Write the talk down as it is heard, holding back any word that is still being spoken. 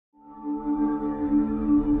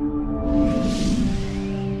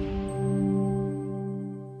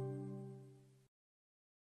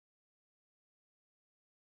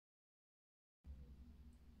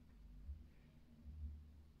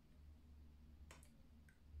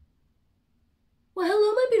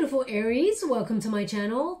beautiful Aries, welcome to my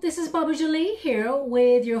channel. This is Baba Jolie here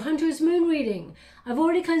with your Hunter's Moon reading. I've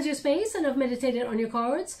already cleansed your space and I've meditated on your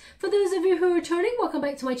cards. For those of you who are returning, welcome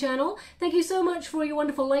back to my channel. Thank you so much for your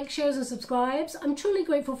wonderful likes, shares and subscribes. I'm truly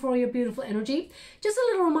grateful for all your beautiful energy. Just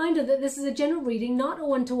a little reminder that this is a general reading, not a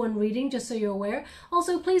one-to-one reading, just so you're aware.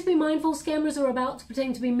 Also, please be mindful, scammers are about to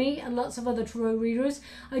pretend to be me and lots of other tarot readers.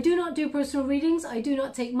 I do not do personal readings. I do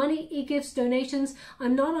not take money, e-gifts, donations.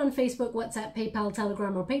 I'm not on Facebook, WhatsApp, PayPal,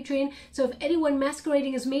 Telegram or Patreon. So if anyone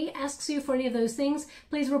masquerading as me asks you for any of those things,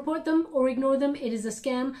 please report them or ignore them. It is a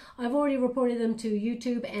scam. I've already reported them to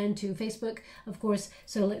YouTube and to Facebook, of course,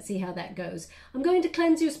 so let's see how that goes. I'm going to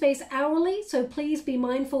cleanse your space hourly, so please be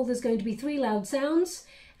mindful there's going to be 3 loud sounds,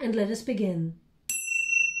 and let us begin.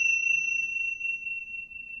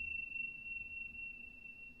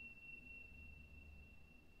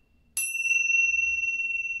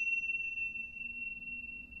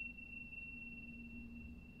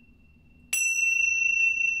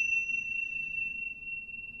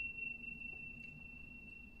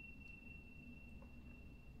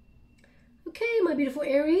 Okay, my beautiful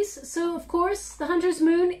Aries. So of course, the Hunter's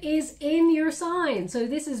Moon is in your sign. So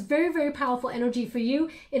this is very, very powerful energy for you.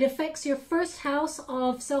 It affects your first house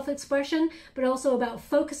of self-expression, but also about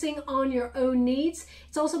focusing on your own needs.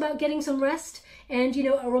 It's also about getting some rest and,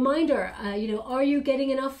 a reminder, are you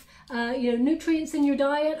getting enough nutrients in your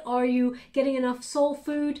diet? Are you getting enough soul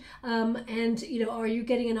food? And are you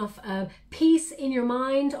getting enough peace in your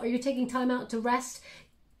mind? Are you taking time out to rest?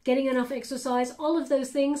 Getting enough exercise, all of those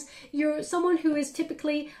things. You're someone who is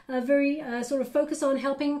typically very sort of focused on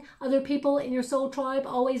helping other people in your soul tribe,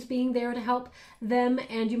 always being there to help them,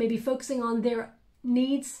 and you may be focusing on their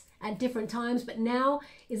needs at different times, but now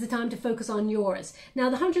is the time to focus on yours. Now,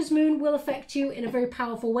 the Hunter's Moon will affect you in a very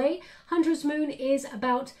powerful way. Hunter's Moon is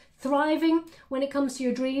about thriving when it comes to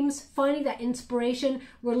your dreams, finding that inspiration,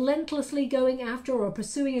 relentlessly going after or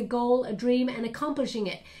pursuing a goal, a dream, and accomplishing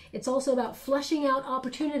it. It's also about flushing out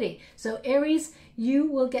opportunity. So Aries, you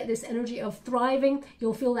will get this energy of thriving.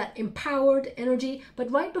 You'll feel that empowered energy.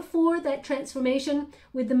 But right before that transformation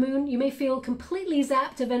with the moon, you may feel completely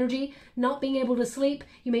zapped of energy, not being able to sleep.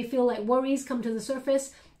 You may feel like worries come to the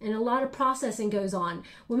surface, and a lot of processing goes on.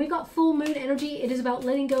 When we got full moon energy, it is about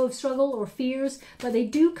letting go of struggle or fears, but they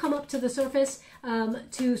do come up to the surface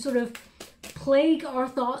to sort of plague our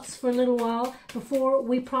thoughts for a little while before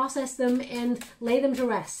we process them and lay them to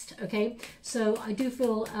rest, okay? So I do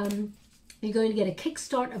feel you're going to get a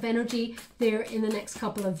kickstart of energy there in the next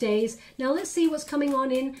couple of days. Now let's see what's coming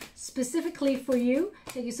on in specifically for you.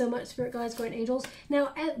 Thank you so much, Spirit Guides, Guardian Angels.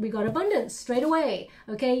 Now we got abundance straight away.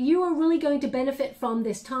 Okay, you are really going to benefit from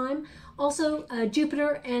this time. Also,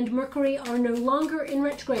 Jupiter and Mercury are no longer in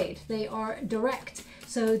retrograde. They are direct.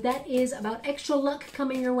 So that is about extra luck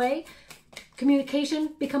coming your way.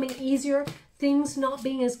 Communication becoming easier. Things not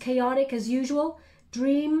being as chaotic as usual.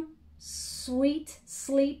 Dream sweet,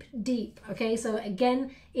 sleep deep. Okay, so again,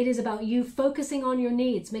 it is about you focusing on your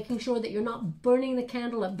needs, making sure that you're not burning the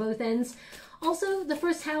candle at both ends. Also, the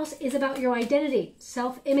first house is about your identity,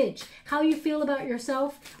 self-image, how you feel about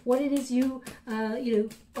yourself, what it is you, are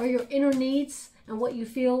your inner needs, and what you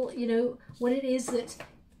feel, what it is that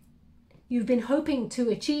you've been hoping to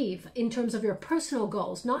achieve in terms of your personal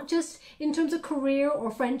goals, not just in terms of career or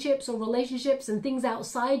friendships or relationships and things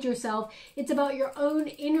outside yourself. It's about your own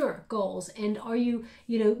inner goals. And are you,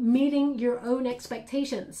 meeting your own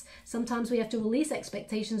expectations? Sometimes we have to release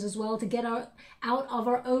expectations as well to get out of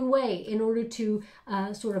our own way in order to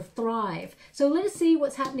sort of thrive. So let us see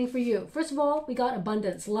what's happening for you. First of all, we got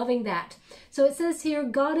abundance, loving that. So it says here,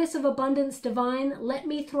 Goddess of Abundance Divine, let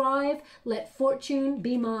me thrive, let fortune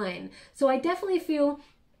be mine. So I definitely feel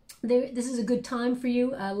this is a good time for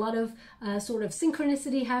you. A lot of sort of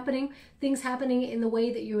synchronicity happening, things happening in the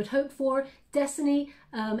way that you would hope for, destiny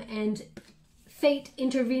and fate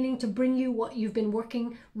intervening to bring you what you've been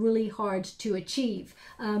working really hard to achieve.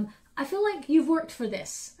 I feel like you've worked for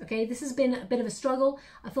this, okay? This has been a bit of a struggle.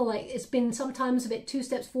 I feel like it's been sometimes a bit 2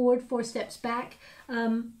 steps forward, 4 steps back.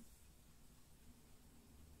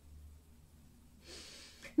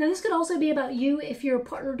 Now, this could also be about you if you're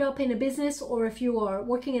partnered up in a business or if you are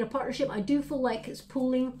working in a partnership. I do feel like it's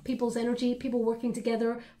pooling people's energy, people working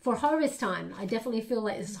together for harvest time. I definitely feel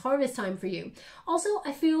like this is harvest time for you. Also,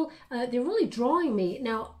 I feel they're really drawing me.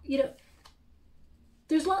 Now,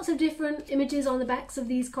 there's lots of different images on the backs of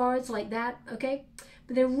these cards like that, okay?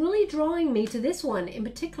 But they're really drawing me to this one in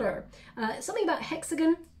particular. Something about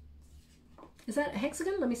hexagon. Is that a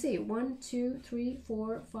hexagon? Let me see. 1, 2, 3,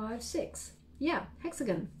 4, 5, 6. Yeah,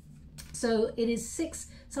 hexagon. So it is 6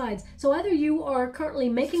 sides. So either you are currently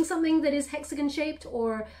making something that is hexagon shaped,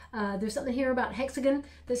 or there's something here about hexagon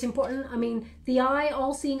that's important. I mean, the eye,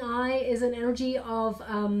 all-seeing eye, is an energy of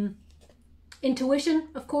intuition,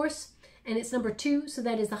 of course. And it's number 2, so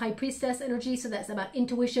that is the High Priestess energy. So that's about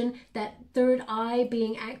intuition, that third eye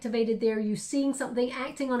being activated there. You seeing something,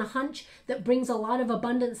 acting on a hunch that brings a lot of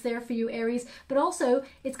abundance there for you, Aries. But also,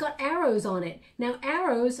 it's got arrows on it. Now,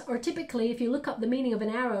 arrows are typically, if you look up the meaning of an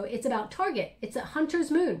arrow, it's about target. It's a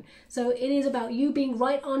hunter's moon. So it is about you being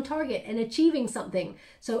right on target and achieving something.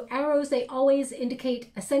 So arrows, they always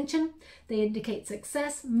indicate ascension. They indicate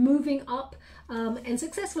success, moving up. And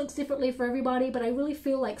success looks differently for everybody, but I really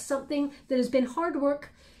feel like something that has been hard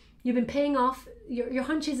work, you've been paying off, your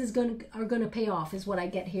hunches are going to pay off, is what I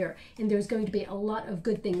get here. And there's going to be a lot of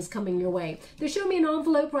good things coming your way. They're showing me an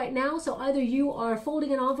envelope right now, so either you are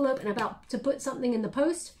folding an envelope and about to put something in the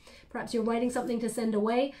post, perhaps you're writing something to send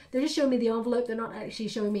away. They're just showing me the envelope. They're not actually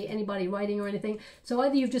showing me anybody writing or anything. So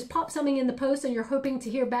either you've just popped something in the post and you're hoping to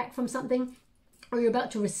hear back from something, or you're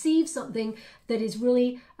about to receive something that is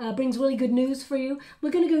really brings really good news for you.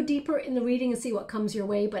 We're going to go deeper in the reading and see what comes your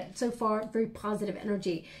way, but so far, very positive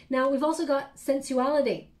energy. Now, we've also got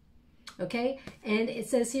sensuality, okay? And it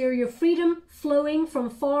says here, your freedom flowing from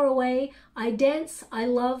far away. I dance, I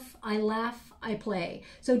love, I laugh, I play.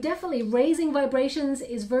 So definitely raising vibrations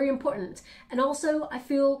is very important. And also, I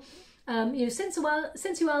feel you know,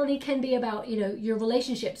 sensuality can be about, you know, your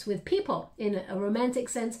relationships with people in a romantic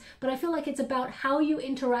sense, but I feel like it's about how you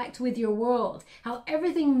interact with your world, how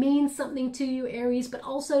everything means something to you, Aries, but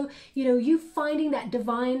also, you know, you finding that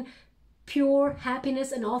divine, pure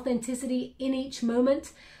happiness and authenticity in each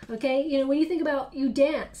moment, okay? You know, when you think about, you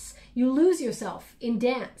dance, you lose yourself in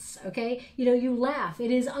dance, okay? You know, you laugh. It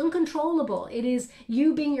is uncontrollable. It is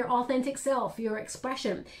you being your authentic self, your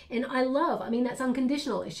expression. And I love, I mean, that's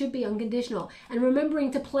unconditional. It should be unconditional. And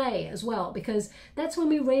remembering to play as well, because that's when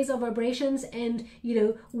we raise our vibrations and, you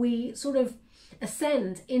know, we sort of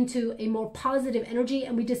ascend into a more positive energy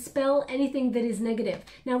and we dispel anything that is negative.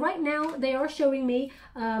 Now, right now, they are showing me,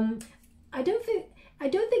 I don't think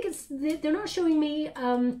it's, they're not showing me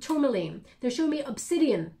tourmaline. They're showing me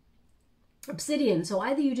obsidian. Obsidian. So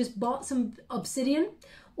either you just bought some obsidian,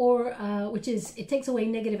 or which is, it takes away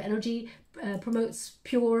negative energy, promotes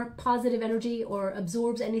pure positive energy, or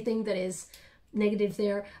absorbs anything that is negative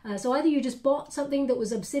there. So either you just bought something that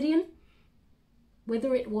was obsidian,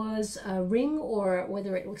 whether it was a ring or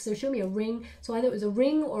whether it was, so show me a ring. So either it was a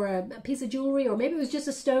ring or a piece of jewelry, or maybe it was just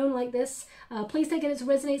a stone like this. Please take it as it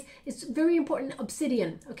resonates. It's very important,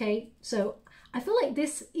 obsidian, okay? So I feel like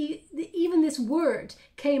this, even this word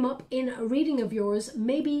came up in a reading of yours,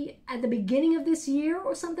 maybe at the beginning of this year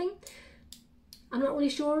or something. I'm not really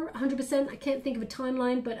sure, 100%. I can't think of a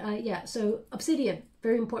timeline, but yeah, so obsidian,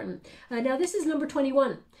 very important. Now this is number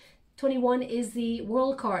 21. 21 is the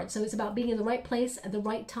World card, so it's about being in the right place at the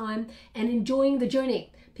right time and enjoying the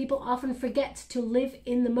journey. People often forget to live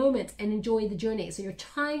in the moment and enjoy the journey. So you're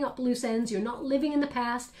tying up loose ends, you're not living in the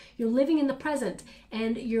past, you're living in the present,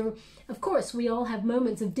 and you're, of course, we all have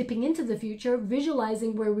moments of dipping into the future,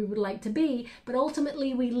 visualizing where we would like to be, but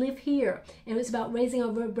ultimately we live here, and it's about raising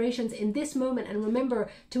our vibrations in this moment. And remember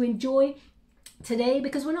to enjoy today,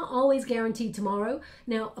 because we're not always guaranteed tomorrow.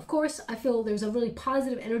 Now, of course, I feel there's a really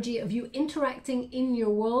positive energy of you interacting in your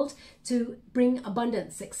world to bring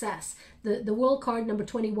abundance, success. The World card, number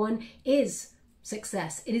 21, is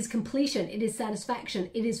success. It is completion. It is satisfaction.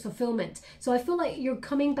 It is fulfillment. So I feel like you're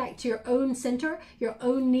coming back to your own center. Your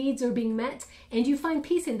own needs are being met, and you find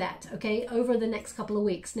peace in that, okay, over the next couple of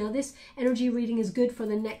weeks. Now, this energy reading is good for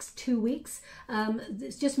the next 2 weeks.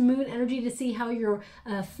 It's just moon energy to see how you're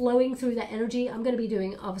flowing through that energy. I'm going to be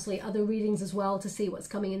doing, obviously, other readings as well to see what's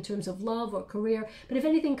coming in terms of love or career. But if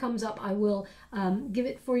anything comes up, I will give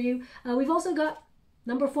it for you. We've also got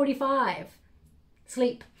number 45,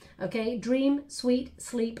 sleep. Okay, dream, sweet,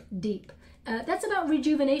 sleep, deep. That's about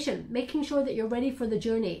rejuvenation, making sure that you're ready for the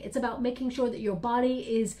journey. It's about making sure that your body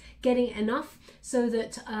is getting enough so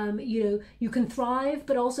that you know, you can thrive,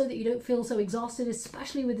 but also that you don't feel so exhausted,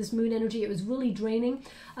 especially with this moon energy. It was really draining.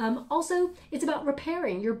 Also, it's about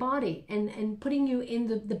repairing your body and putting you in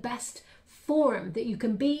the best form that you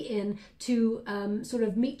can be in to sort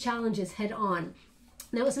of meet challenges head on.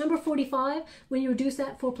 Now it's number 45. When you reduce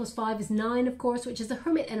that, 4 plus 5 is 9, of course, which is the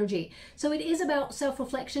hermit energy. So it is about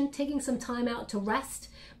self-reflection, taking some time out to rest,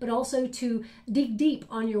 but also to dig deep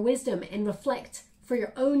on your wisdom and reflect for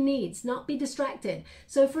your own needs, not be distracted.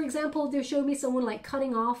 So for example, they showed me someone like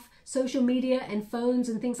cutting off social media and phones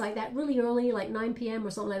and things like that really early, like 9 p.m. or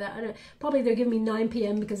something like that. I don't, probably they're giving me 9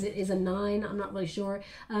 p.m. because it is a 9, I'm not really sure.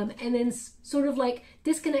 And then sort of like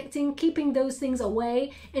disconnecting, keeping those things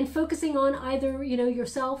away and focusing on either, you know,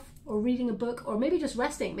 yourself or reading a book, or maybe just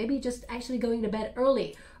resting, maybe just actually going to bed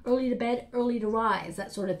early to bed, early to rise,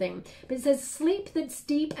 that sort of thing. But it says, sleep that's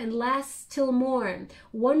deep and lasts till morn,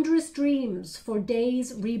 wondrous dreams for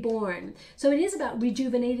days reborn. So it is about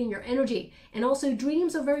rejuvenating your energy. And also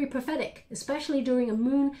dreams are very prophetic, especially during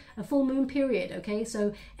a full moon period, okay?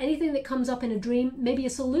 So anything that comes up in a dream may be a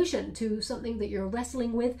solution to something that you're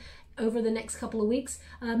wrestling with over the next couple of weeks,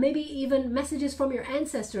 maybe even messages from your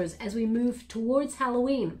ancestors as we move towards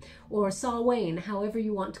Halloween or Samhain, however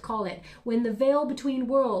you want to call it, when the veil between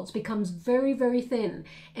worlds becomes very, very thin,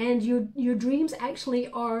 and your dreams actually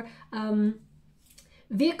are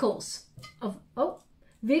vehicles of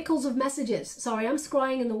messages. Sorry, I'm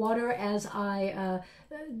scrying in the water as I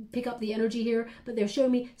pick up the energy here, but they're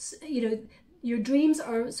showing me, you know, your dreams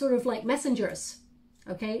are sort of like messengers,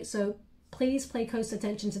 okay? So please pay close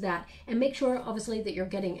attention to that, and make sure obviously that you're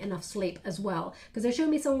getting enough sleep as well, because they're showing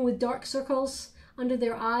me someone with dark circles under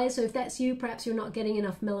their eyes. So if that's you, perhaps you're not getting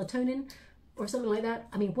enough melatonin or something like that.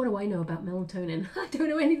 I mean, what do I know about melatonin? I don't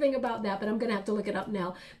know anything about that, but I'm gonna have to look it up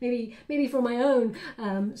now. Maybe for my own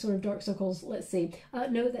sort of dark circles. Let's see.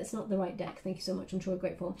 No, that's not the right deck. Thank you so much. I'm truly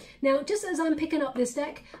grateful. Now, just as I'm picking up this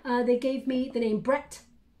deck, they gave me the name Brett.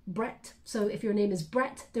 So if your name is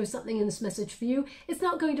Brett, there's something in this message for you. It's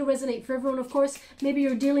not going to resonate for everyone, of course. Maybe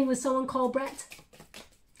you're dealing with someone called Brett,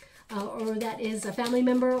 or that is a family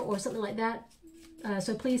member or something like that.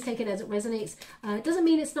 So please take it as it resonates. It doesn't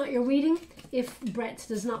mean it's not your reading if Brett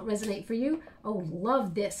does not resonate for you. Oh,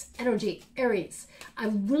 love this energy, Aries. I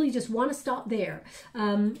really just want to stop there.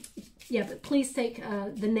 Yeah, but please take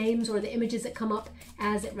the names or the images that come up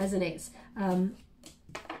as it resonates.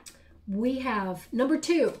 We have number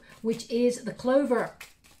 2, which is the clover.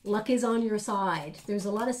 Luck is on your side. There's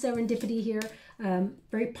a lot of serendipity here.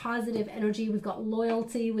 Very positive energy. We've got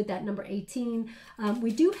loyalty with that number 18.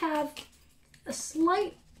 We do have a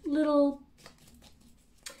slight little,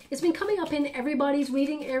 it's been coming up in everybody's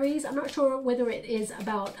reading, Aries. I'm not sure whether it is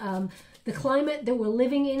about the climate that we're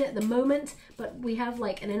living in at the moment, but we have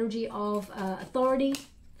like an energy of authority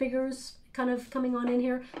figures kind of coming on in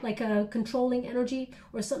here, like a controlling energy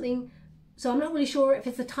or something. So I'm not really sure if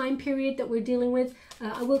it's a time period that we're dealing with.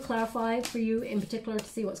 I will clarify for you in particular to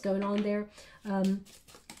see what's going on there.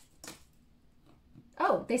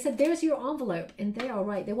 Oh, they said there's your envelope, and they are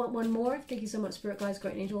right. They want one more. Thank you so much, Spirit Guides,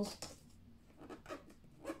 Great Angels.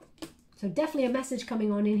 So definitely a message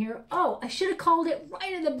coming on in here. Oh, I should have called it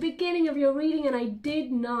right at the beginning of your reading, and I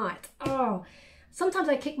did not. Oh, sometimes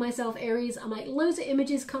I kick myself, Aries. I'm like, loads of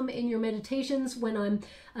images come in your meditations when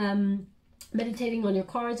I'm meditating on your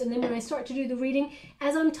cards, and then when I start to do the reading,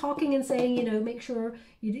 as I'm talking and saying, you know, make sure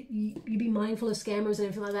you be mindful of scammers and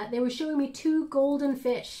everything like that, they were showing me 2 golden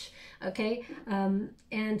fish, okay,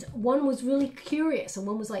 and one was really curious, and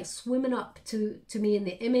one was like swimming up to me in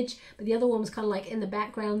the image, but the other one was kind of like in the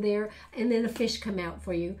background there, and then a fish come out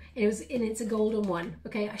for you, and it's a golden one.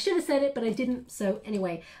 Okay, I should have said it, but I didn't. So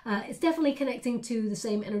anyway, it's definitely connecting to the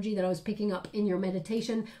same energy that I was picking up in your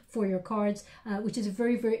meditation for your cards, which is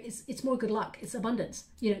very, very, it's more good luck. It's abundance.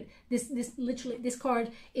 You know, this literally, this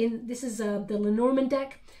card this is the Lenormand deck.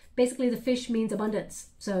 Basically, the fish means abundance.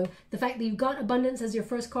 So the fact that you've got abundance as your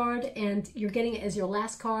first card and you're getting it as your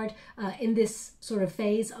last card in this sort of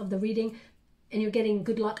phase of the reading, and you're getting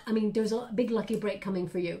good luck, I mean, there's a big lucky break coming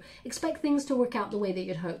for you. Expect things to work out the way that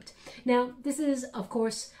you'd hoped. Now, this is, of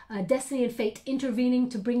course, destiny and fate intervening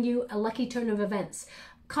to bring you a lucky turn of events.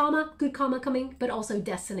 Karma, good karma coming, but also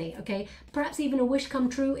destiny, okay? Perhaps even a wish come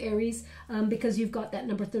true, Aries, because you've got that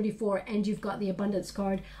number 34 and you've got the abundance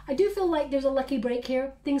card. I do feel like there's a lucky break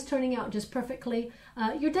here, things turning out just perfectly.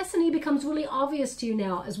 Your destiny becomes really obvious to you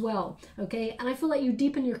now as well, okay? And I feel like you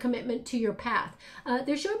deepen your commitment to your path.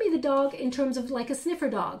 They're showing me the dog in terms of like a sniffer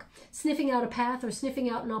dog, sniffing out a path or sniffing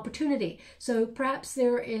out an opportunity. So perhaps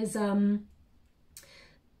there is...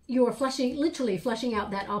 you're literally fleshing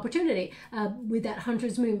out that opportunity with that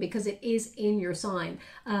hunter's moon, because it is in your sign.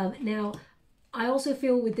 Now, I also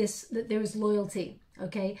feel with this that there's loyalty,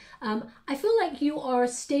 okay? I feel like you are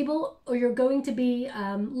stable, or you're going to be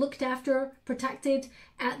looked after, protected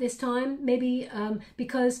at this time, maybe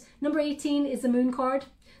because number 18 is the moon card.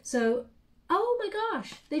 So, oh my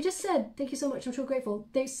gosh, they just said, thank you so much, I'm so grateful.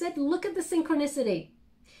 They said, look at the synchronicity.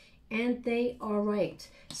 And they are right.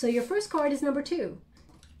 So your first card is number 2.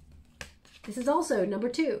 This is also number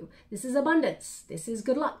 2. This is abundance. This is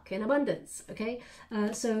good luck and abundance. Okay,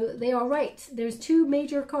 so they are right. There's 2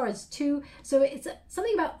 major cards. So it's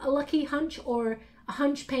something about a lucky hunch or a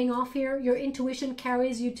hunch paying off here. Your intuition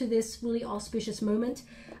carries you to this really auspicious moment.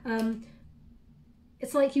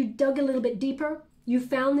 It's like you dug a little bit deeper. You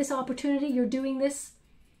found this opportunity. You're doing this.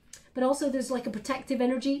 But also there's like a protective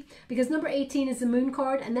energy, because number 18 is the moon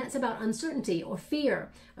card, and that's about uncertainty or fear.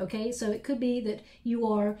 Okay, so it could be that you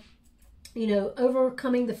are, you know,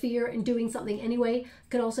 overcoming the fear and doing something anyway.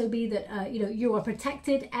 Could also be that, you know, you are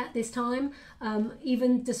protected at this time,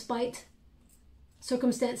 even despite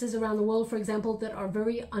circumstances around the world, for example, that are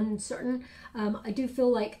very uncertain. I do feel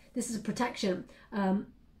like this is a protection.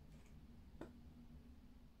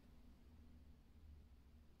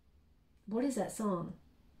 What is that song?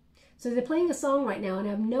 So they're playing a song right now, and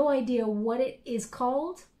I have no idea what it is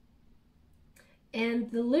called.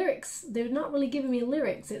 And the lyrics, they're not really giving me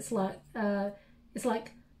lyrics. It's like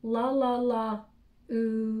la la la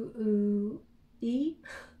ooh ooh e,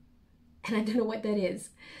 and I don't know what that is.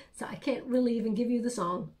 So I can't really even give you the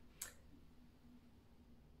song.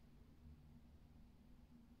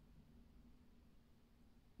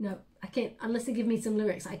 No, I can't, unless they give me some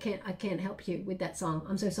lyrics. I can't help you with that song.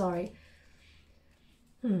 I'm so sorry.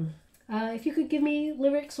 If you could give me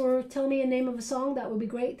lyrics or tell me a name of a song, that would be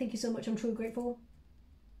great. Thank you so much. I'm truly grateful.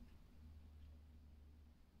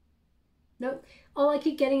 Nope. All I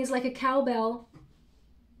keep getting is like a cowbell,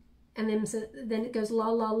 and then it goes la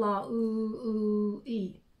la la ooh ooh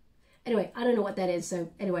e. Anyway, I don't know what that is.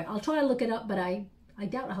 So anyway, I'll try to look it up, but I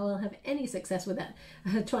doubt I'll have any success with that.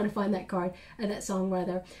 Trying to find that card, that song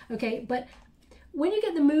rather. Okay, but when you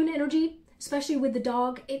get the moon energy, especially with the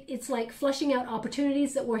dog, it's like flushing out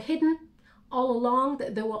opportunities that were hidden all along,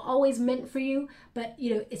 that were always meant for you, but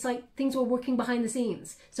you know, it's like things were working behind the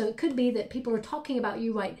scenes. So it could be that people are talking about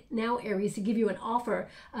you right now, Aries, to give you an offer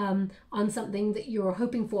on something that you're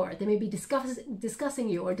hoping for. They may be discussing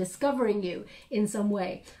you or discovering you in some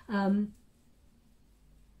way. Or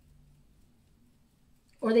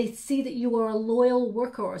they see that you are a loyal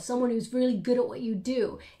worker or someone who's really good at what you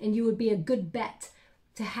do, and you would be a good bet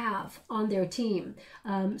to have on their team.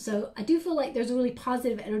 So I do feel like there's a really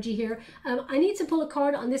positive energy here. I need to pull a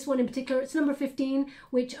card on this one in particular. It's number 15,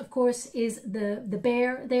 which of course is the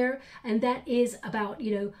bear there, and that is about,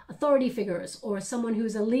 you know, authority figures or someone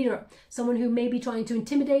who's a leader, someone who may be trying to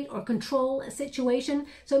intimidate or control a situation.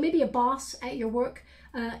 So maybe a boss at your work,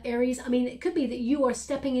 Aries. I mean, it could be that you are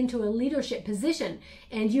stepping into a leadership position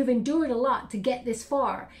and you've endured a lot to get this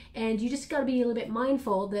far, and you just got to be a little bit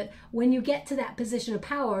mindful that when you get to that position of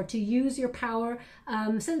power, to use your power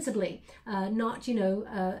sensibly, not, you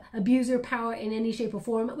know, abuse your power in any shape or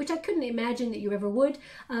form, which I couldn't imagine that you ever would.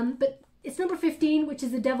 But it's number 15, which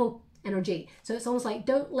is the devil energy. So it's almost like,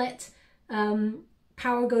 don't let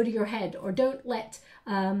power go to your head, or don't let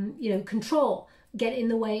you know, control get in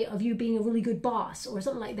the way of you being a really good boss or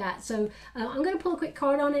something like that. So I'm going to pull a quick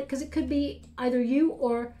card on it, because it could be either you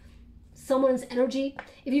or someone's energy.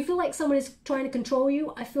 If you feel like someone is trying to control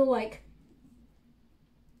you, I feel like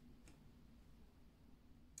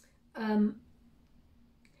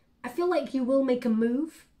you will make a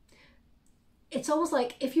move. It's almost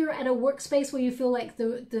like if you're at a workspace where you feel like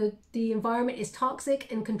the environment is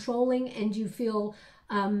toxic and controlling, and you feel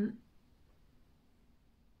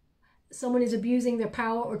someone is abusing their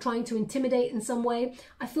power or trying to intimidate in some way,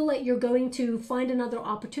 I feel like you're going to find another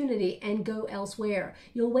opportunity and go elsewhere.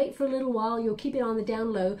 You'll wait for a little while, you'll keep it on the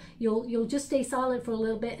down low, you'll just stay silent for a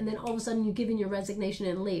little bit, and then all of a sudden you give in your resignation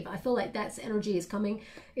and leave. I feel like that's energy is coming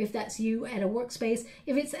if that's you at a workspace.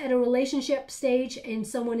 If it's at a relationship stage and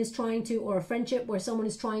someone is trying to, or a friendship where someone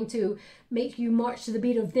is trying to make you march to the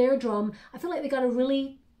beat of their drum, I feel like they got a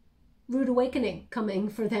really rude awakening coming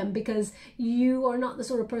for them, because you are not the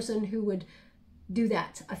sort of person who would do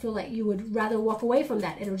that. I feel like you would rather walk away from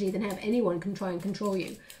that energy than have anyone can try and control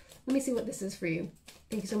you. Let me see what this is for you.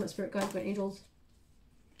 Thank you so much, Spirit Guides, my angels.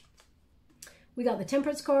 We got the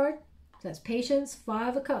Temperance card. So that's patience,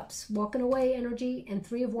 5 of Cups, walking away energy, and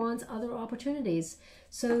 3 of Wands, other opportunities.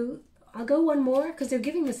 So I'll go one more, because they're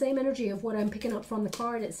giving the same energy of what I'm picking up from the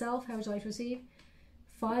card itself. How would you like to receive?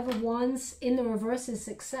 5 of Wands in the reverse is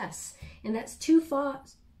success, and that's 2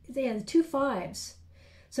 5s. Yeah, the 2 5s.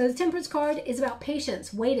 So the Temperance card is about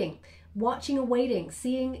patience, waiting, watching and waiting,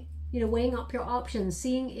 seeing, you know, weighing up your options,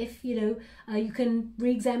 seeing if, you know, you can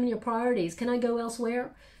re-examine your priorities. Can I go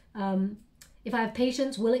elsewhere? If I have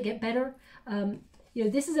patience, will it get better? You know,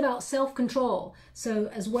 this is about self-control,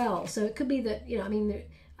 so as well. So it could be that, you know, I mean,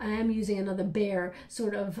 I am using another bear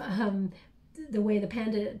sort of the way the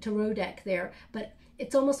Panda Tarot deck there, but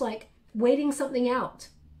it's almost like waiting something out.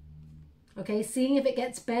 okay? Seeing if it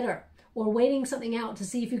gets better, or waiting something out to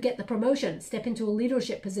see if you get the promotion, step into a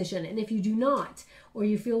leadership position. And if you do not, or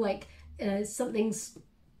you feel like something's,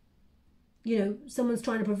 you know, someone's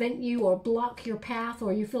trying to prevent you or block your path,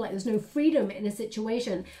 or you feel like there's no freedom in a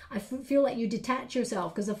situation, I feel like you detach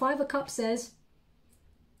yourself, because the Five of Cups says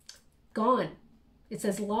gone. It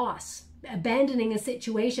says loss, abandoning a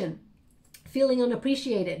situation, feeling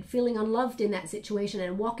unappreciated, feeling unloved in that situation,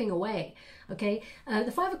 and walking away. Okay,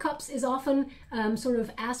 the Five of Cups is often sort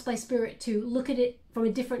of asked by Spirit to look at it from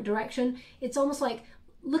a different direction. It's almost like,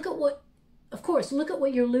 look at what, of course, look at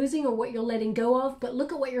what you're losing or what you're letting go of, but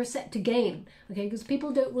look at what you're set to gain, okay? Because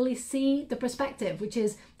people don't really see the perspective, which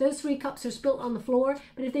is those 3 cups are spilt on the floor,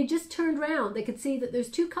 but if they just turned around, they could see that there's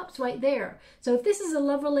 2 cups right there. So if this is a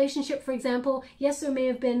love relationship, for example, yes, there may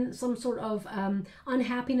have been some sort of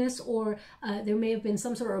unhappiness, or there may have been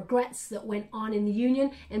some sort of regrets that went on in the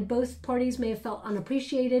union, and both parties may have felt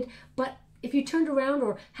unappreciated. But if you turned around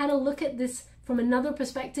or had a look at this from another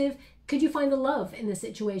perspective, could you find the love in this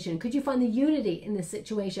situation? Could you find the unity in this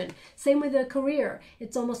situation? Same with a career.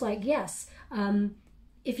 It's almost like, yes,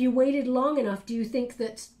 if you waited long enough, do you think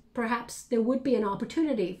that perhaps there would be an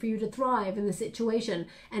opportunity for you to thrive in the situation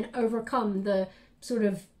and overcome the sort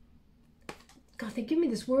of, God, they give me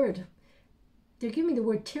this word. They're giving me the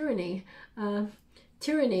word tyranny.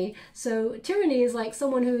 Tyranny. So tyranny is like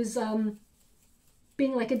someone who's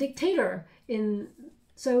being like a dictator in,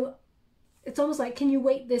 so it's almost like, can you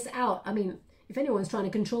wait this out? I mean, if anyone's trying to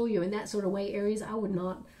control you in that sort of way, Aries, I would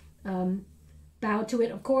not bow to it,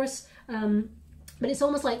 of course. But it's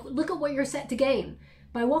almost like, look at what you're set to gain.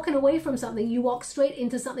 By walking away from something, you walk straight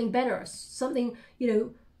into something better, something, you know,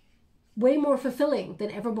 way more fulfilling than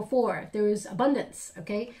ever before. There is abundance,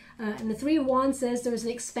 okay? And the Three of Wands says there's an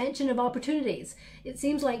expansion of opportunities. It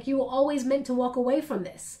seems like you were always meant to walk away from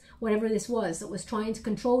this, whatever this was that was trying to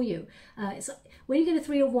control you. When you get a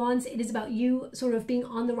Three of Wands, it is about you sort of being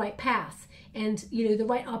on the right path, and, you know, the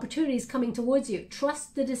right opportunities coming towards you.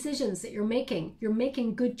 Trust the decisions that you're making. You're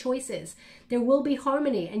making good choices. There will be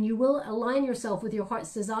harmony, and you will align yourself with your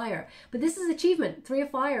heart's desire. But this is achievement. Three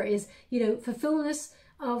of Fire is, you know, fulfillment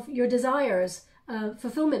of your desires,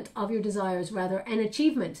 rather, and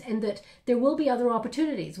achievement, and that there will be other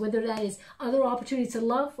opportunities, whether that is other opportunities to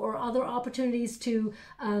love, or other opportunities to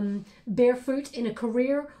bear fruit in a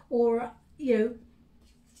career, or, you know,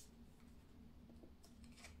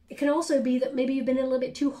 it can also be that maybe you've been a little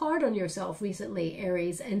bit too hard on yourself recently,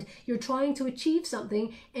 Aries, and you're trying to achieve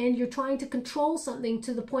something, and you're trying to control something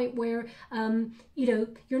to the point where, you know,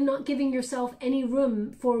 you're not giving yourself any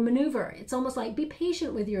room for maneuver. It's almost like, be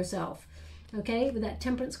patient with yourself, okay? With that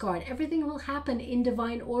Temperance card, everything will happen in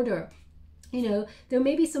divine order. You know, there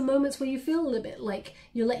may be some moments where you feel a little bit like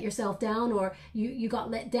you let yourself down, or you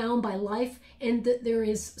got let down by life, and that there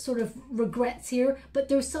is sort of regrets here, but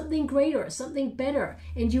there's something greater, something better,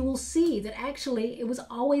 and you will see that actually it was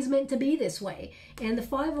always meant to be this way. And the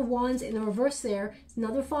Five of Wands in the reverse there,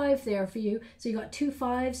 another 5 there for you. So you got 2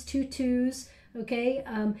 5s, 2 2s, okay?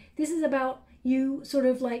 This is about you sort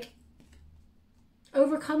of like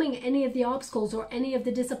overcoming any of the obstacles or any of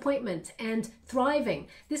the disappointment and thriving.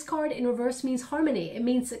 This card in reverse means harmony. It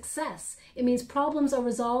means success. It means problems are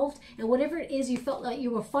resolved, and whatever it is you felt like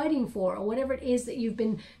you were fighting for, or whatever it is that you've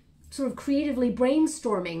been sort of creatively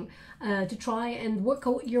brainstorming to try and work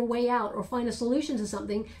your way out or find a solution to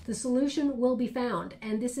something, the solution will be found.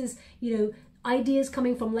 And this is, you know, ideas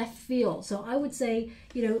coming from left field. So I would say,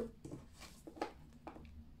 you know,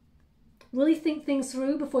 really think things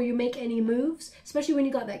through before you make any moves, especially when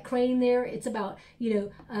you got that crane there. It's about, you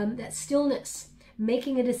know, that stillness,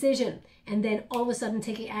 making a decision, and then all of a sudden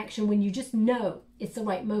taking action when you just know it's the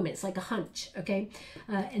right moment. It's like a hunch, okay?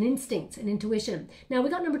 An instinct, an intuition. Now we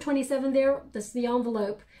got number 27 there. That's the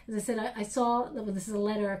envelope. As I said, I saw, well, this is a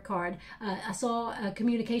letter card. I saw a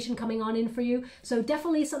communication coming on in for you. So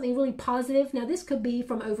definitely something really positive. Now this could be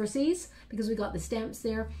from overseas, because we got the stamps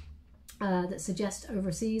there that suggest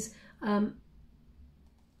overseas.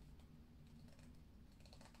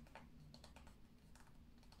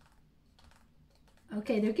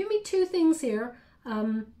 Okay, they're giving me 2 things here.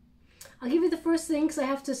 I'll give you the first thing because I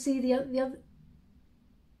have to see the other.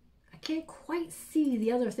 I can't quite see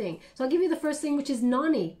the other thing. So I'll give you the first thing, which is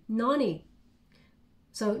Nani. Nani.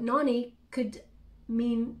 So Nani could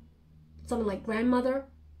mean something like grandmother,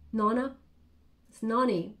 Nana. It's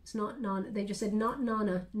Nani. It's not Nana. They just said not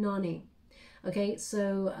Nana, Nani. Okay,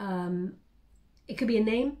 so it could be a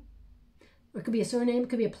name, or it could be a surname, it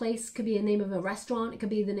could be a place, it could be a name of a restaurant, it could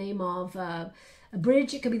be the name of a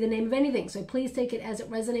bridge, it could be the name of anything. So please take it as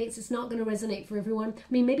it resonates. It's not going to resonate for everyone.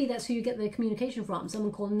 I mean, maybe that's who you get the communication from,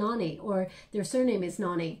 someone called Nani, or their surname is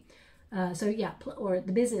Nani. So yeah, or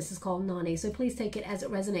the business is called Nani. So please take it as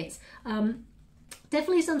it resonates.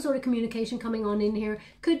 Definitely some sort of communication coming on in here.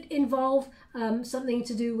 Could involve something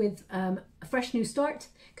to do with a fresh new start.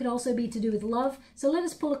 Could also be to do with love. So let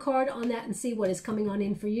us pull a card on that and see what is coming on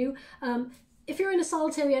in for you. If you're in a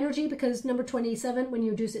solitary energy, because number 27, when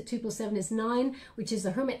you reduce it, 2 plus 7 is 9, which is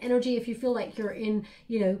the hermit energy. If you feel like you're in,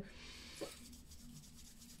 you know,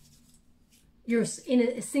 you're in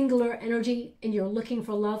a singular energy and you're looking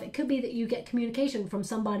for love, it could be that you get communication from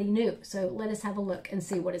somebody new. So let us have a look and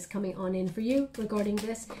see what is coming on in for you regarding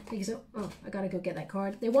this. Because, oh, I gotta go get that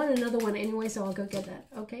card. They want another one anyway, so I'll go get that.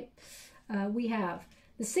 Okay. We have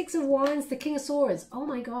the 6 of Wands, the King of Swords. Oh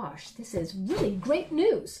my gosh, this is really great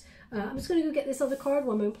news. I'm just gonna go get this other card.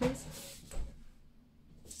 One moment, please.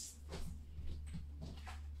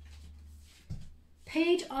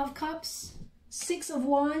 Page of Cups, 6 of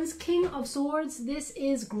Wands, King of Swords. This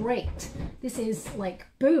is great. This is like,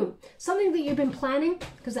 boom. Something that you've been planning,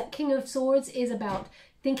 because that King of Swords is about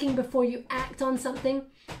thinking before you act on something.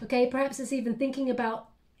 Okay, perhaps it's even thinking about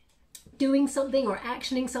doing something or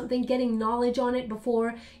actioning something, getting knowledge on it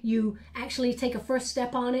before you actually take a first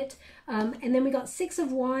step on it. And then we got 6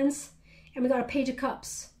 of Wands and we got a Page of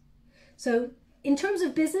Cups. So in terms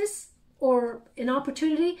of business, or an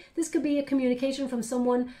opportunity, this could be a communication from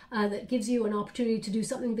someone that gives you an opportunity to do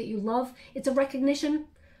something that you love. It's a recognition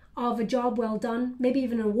of a job well done, maybe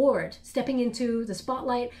even an award, stepping into the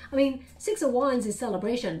spotlight. I mean, 6 of Wands is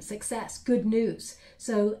celebration, success, good news.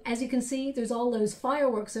 So as you can see, there's all those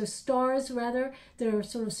fireworks, those stars rather, that are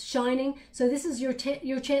sort of shining. So this is your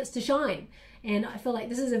chance to shine. And I feel like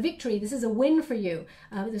this is a victory. This is a win for you.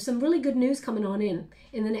 There's some really good news coming on in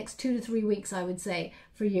the next 2 to 3 weeks, I would say,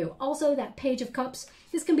 for you. Also, that Page of Cups,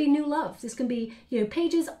 this can be new love. This can be, you know,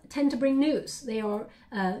 pages tend to bring news. They are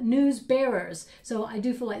news bearers. So I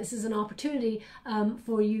do feel like this is an opportunity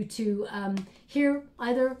for you to hear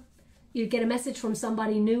either you get a message from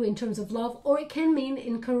somebody new in terms of love, or it can mean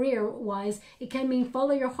in career-wise, it can mean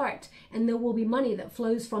follow your heart, and there will be money that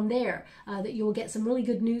flows from there, that you will get some really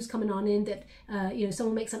good news coming on in, that you know,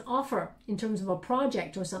 someone makes an offer in terms of a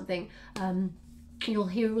project or something. You'll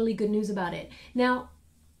hear really good news about it. Now,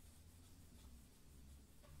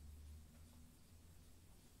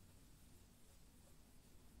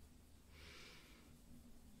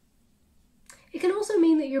 it can also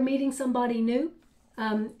mean that you're meeting somebody new.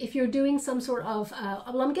 If you're doing some sort of,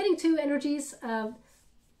 well, I'm getting 2 energies,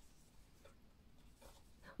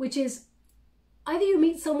 which is either you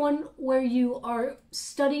meet someone where you are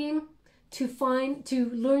studying to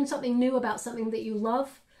learn something new about something that you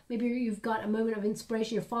love. Maybe you've got a moment of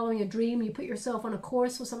inspiration, you're following a dream, you put yourself on a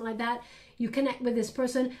course or something like that, you connect with this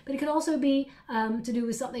person. But it could also be to do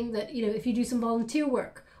with something that, you know, if you do some volunteer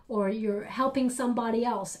work, or you're helping somebody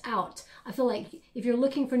else out. I feel like if you're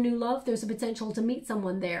looking for new love, there's a potential to meet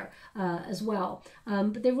someone there as well.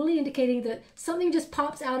 But they're really indicating that something just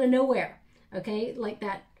pops out of nowhere, okay? Like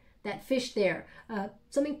that fish there.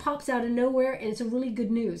 Something pops out of nowhere and it's a really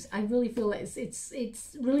good news. I really feel like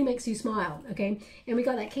it's really makes you smile, okay? And we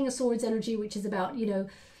got that King of Swords energy, which is about, you know,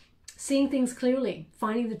 seeing things clearly,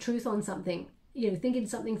 finding the truth on something, you know, thinking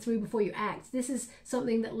something through before you act. This is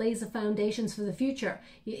something that lays the foundations for the future.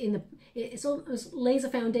 It almost lays a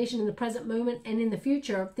foundation in the present moment, and in the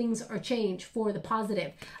future, things are changed for the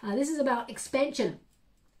positive. This is about expansion.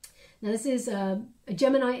 Now, this is a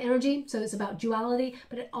Gemini energy, so it's about duality,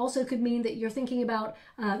 but it also could mean that you're thinking about,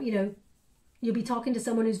 you know, you'll be talking to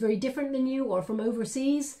someone who's very different than you or from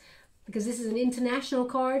overseas, because this is an international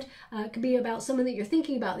card. It could be about someone that you're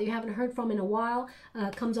thinking about that you haven't heard from in a while,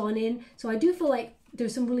 comes on in. So I do feel like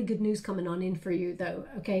there's some really good news coming on in for you though,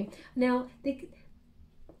 okay? Now,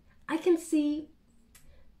 I can see,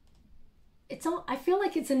 I feel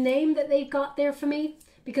like it's a name that they've got there for me,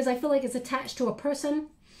 because I feel like it's attached to a person,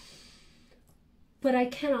 but I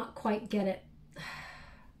cannot quite get it.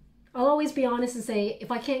 I'll always be honest and say,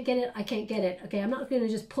 if I can't get it, I can't get it, okay? I'm not gonna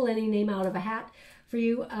just pull any name out of a hat for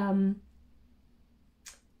you. Oh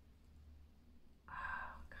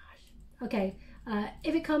gosh. Okay,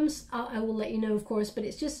 if it comes, I will let you know, of course, but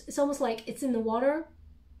it's almost like it's in the water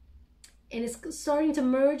and it's starting to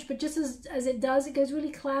merge, but just as it does, it goes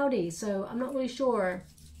really cloudy, so I'm not really sure.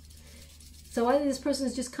 So either this person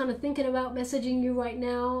is just kind of thinking about messaging you right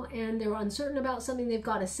now and they're uncertain about something they've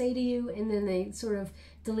got to say to you, and then they sort of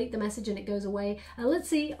delete the message and it goes away. Let's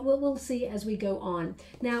see, we'll see as we go on.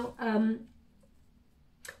 Now,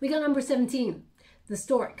 we got number 17, the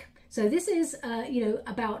Stork. So this is, you know,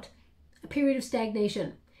 about a period of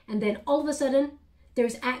stagnation. And then all of a sudden,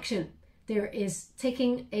 there's action. There is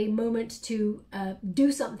taking a moment to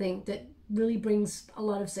do something that really brings a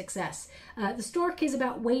lot of success. The Stork is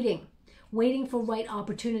about waiting. waiting for right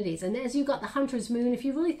opportunities. And as you got the Hunter's Moon, if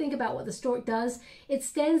you really think about what the stork does, it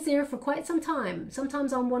stands there for quite some time,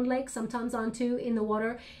 sometimes on one leg, sometimes on two in the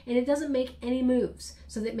water, and it doesn't make any moves.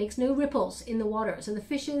 So that it makes no ripples in the water. So the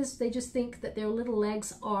fishes, they just think that their little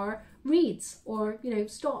legs are reeds or, you know,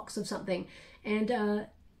 stalks of something. And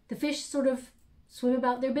the fish sort of swim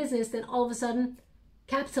about their business, then all of a sudden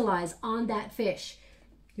capitalize on that fish.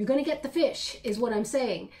 You're going to get the fish, is what I'm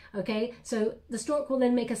saying, okay? So the stork will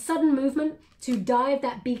then make a sudden movement to dive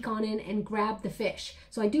that beak on in and grab the fish.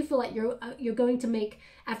 So I do feel like you're going to make,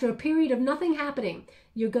 after a period of nothing happening,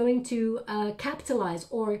 you're going to capitalize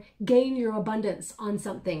or gain your abundance on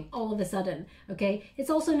something all of a sudden, okay?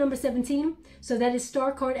 It's also number 17, so that is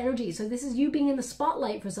star card energy. So this is you being in the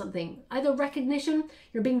spotlight for something, either recognition,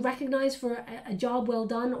 you're being recognized for a job well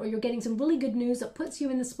done, or you're getting some really good news that puts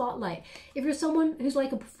you in the spotlight. If you're someone who's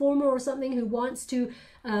like a performer or something who wants to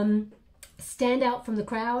stand out from the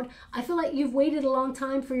crowd, I feel like you've waited a long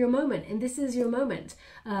time for your moment, and this is your moment.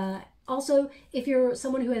 Also, if you're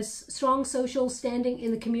someone who has strong social standing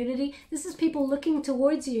in the community, this is people looking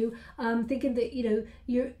towards you, thinking that, you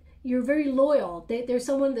know, you're very loyal. There's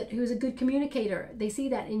someone who's a good communicator. They see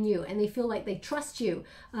that in you, and they feel like they trust you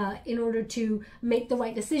in order to make the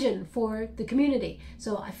right decision for the community.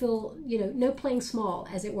 So I feel, you know, no playing small,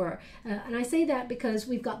 as it were. And I say that because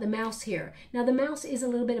we've got the mouse here. Now, the mouse is a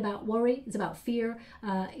little bit about worry. It's about fear.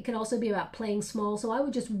 It can also be about playing small. So I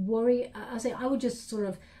would just worry. I would just sort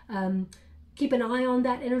of keep an eye on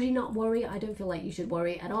that energy, not worry. I don't feel like you should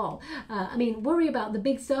worry at all. I mean, worry about the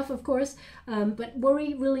big stuff, of course, but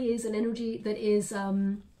worry really is an energy that is, how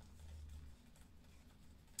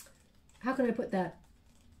can I put that?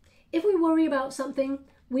 If we worry about something,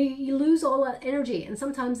 we lose all that energy, and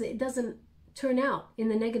sometimes it doesn't turn out in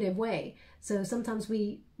the negative way. So sometimes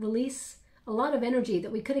we release a lot of energy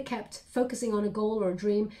that we could have kept focusing on a goal or a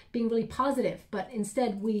dream, being really positive, but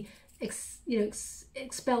instead we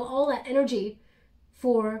expel all that energy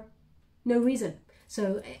for no reason.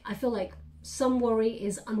 So I feel like some worry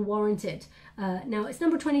is unwarranted. Now it's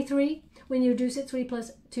number 23. When you reduce it, 3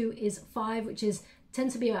 plus 2 is 5, which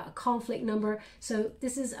tends to be about a conflict number. So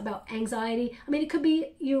this is about anxiety. I mean, it could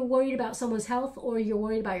be you're worried about someone's health, or you're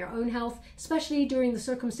worried about your own health, especially during the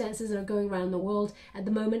circumstances that are going around the world at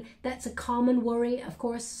the moment. That's a common worry, of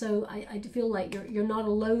course. So I do feel like you're not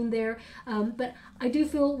alone there. But I do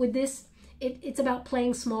feel with this, it's about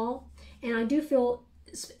playing small. And I do feel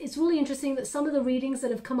it's really interesting that some of the readings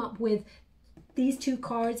that have come up with these two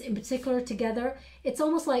cards in particular together, it's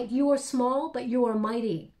almost like you are small, but you are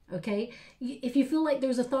mighty. Okay, if you feel like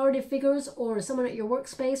there's authoritative figures or someone at your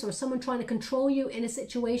workspace or someone trying to control you in a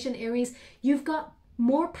situation, Aries, you've got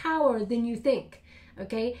more power than you think.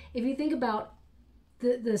 Okay, if you think about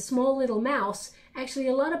the small little mouse, actually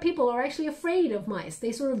a lot of people are actually afraid of mice.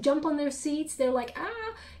 They sort of jump on their seats. They're like,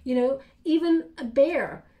 ah, you know, even a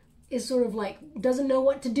bear is sort of like, doesn't know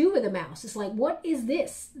what to do with a mouse. It's like, what is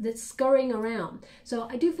this that's scurrying around? So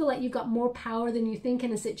I do feel like you've got more power than you think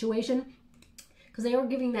in a situation, because they are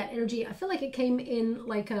giving that energy. I feel like it came in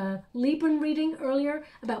like a Libran reading earlier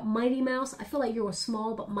about Mighty Mouse. I feel like you're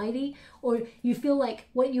small but mighty, or you feel like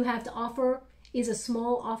what you have to offer is a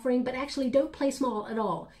small offering, but actually don't play small at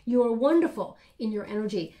all. You are wonderful in your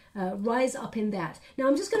energy. Rise up in that. Now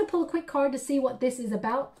I'm just going to pull a quick card to see what this is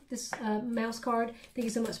about, this mouse card. Thank you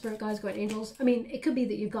so much, Spirit Guides, Guardian Angels. I mean, it could be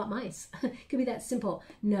that you've got mice. It could be that simple.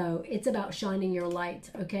 No, it's about shining your light,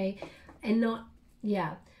 okay? And not,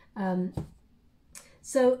 yeah.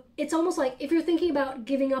 So it's almost like if you're thinking about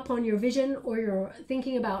giving up on your vision, or you're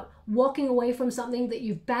thinking about walking away from something that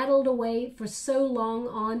you've battled away for so long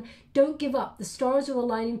on, don't give up. The stars are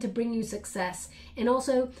aligning to bring you success. And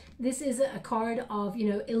also, this is a card of, you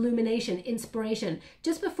know, illumination, inspiration.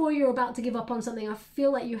 Just before you're about to give up on something, I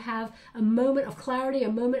feel like you have a moment of clarity,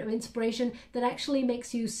 a moment of inspiration that actually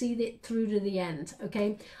makes you see it through to the end,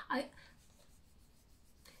 okay?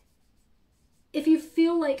 If you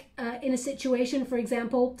feel like in a situation, for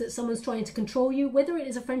example, that someone's trying to control you, whether it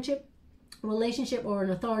is a friendship, relationship, or an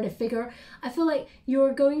authoritative figure, I feel like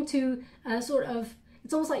you're going to sort of,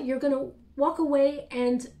 it's almost like you're going to walk away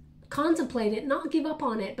and contemplate it, not give up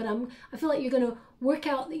on it, but I feel like you're going to work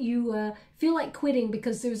out that you feel like quitting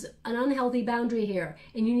because there's an unhealthy boundary here,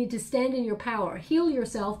 and you need to stand in your power, heal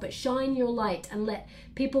yourself, but shine your light and let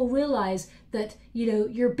people realize that, you know,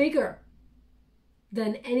 you're bigger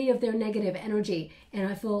than any of their negative energy. And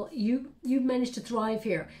I feel you managed to thrive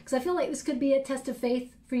here, because I feel like this could be a test of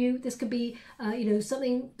faith for you. This could be, you know,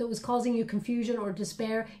 something that was causing you confusion or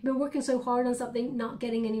despair. You've been working so hard on something, not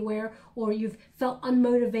getting anywhere, or you've felt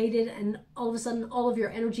unmotivated and all of a sudden all of your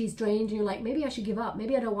energy is drained and you're like, maybe I should give up.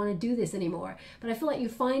 Maybe I don't want to do this anymore. But I feel like you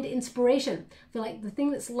find inspiration. I feel like the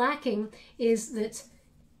thing that's lacking is that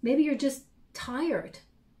maybe you're just tired,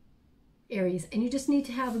 Aries, and you just need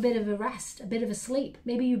to have a bit of a rest, a bit of a sleep.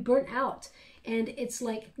 Maybe you burnt out and it's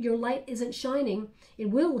like your light isn't shining. It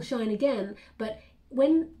will shine again, but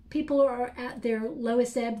when people are at their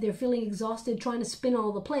lowest ebb, they're feeling exhausted trying to spin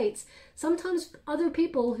all the plates, sometimes other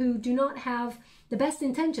people who do not have the best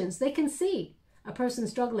intentions, they can see a person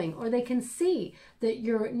struggling, or they can see that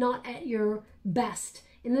you're not at your best,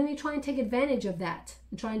 and then they try and take advantage of that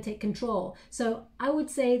and try and take control. So I would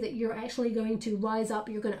say that you're actually going to rise up.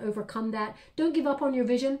 You're going to overcome that. Don't give up on your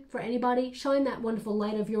vision for anybody. Shine that wonderful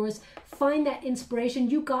light of yours. Find that inspiration.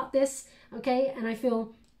 You got this, okay? And I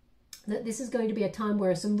feel that this is going to be a time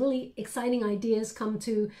where some really exciting ideas come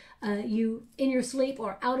to you in your sleep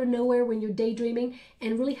or out of nowhere when you're daydreaming,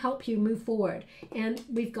 and really help you move forward. And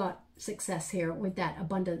we've got success here with that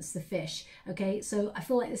abundance, the fish. Okay, so I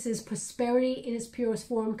feel like this is prosperity in its purest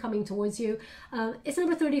form coming towards you. It's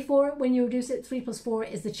number 34. When you reduce it, 3 plus 4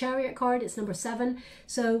 is the Chariot card. It's number 7.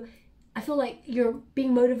 So I feel like you're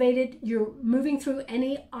being motivated, you're moving through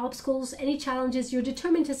any obstacles, any challenges, you're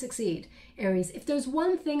determined to succeed, Aries. If there's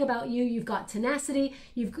one thing about you, you've got tenacity,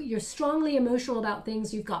 you're strongly emotional about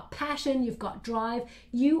things, you've got passion, you've got drive,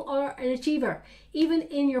 you are an achiever, even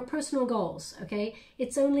in your personal goals, okay?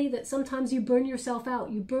 It's only that sometimes you burn yourself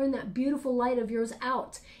out, you burn that beautiful light of yours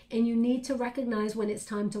out, and you need to recognize when it's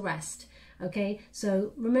time to rest, okay?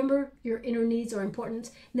 So remember, your inner needs are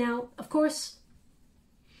important. Now, of course,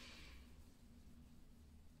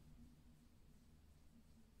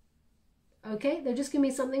 okay, they're just giving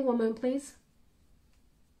me something. One moment, please.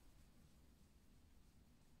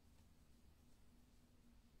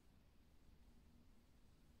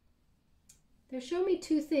 They're showing me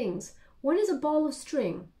 2 things. One is a ball of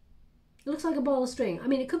string. It looks like a ball of string. I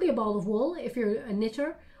mean, it could be a ball of wool if you're a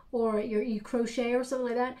knitter, or you crochet or something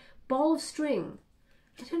like that. Ball of string.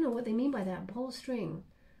 I don't know what they mean by that. Ball of string.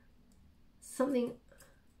 Something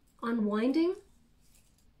unwinding.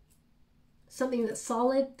 Something that's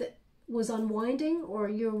solid that was unwinding, or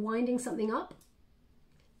you're winding something up.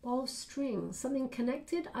 Ball of string, something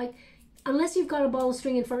connected. Unless you've got a ball of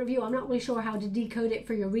string in front of you, I'm not really sure how to decode it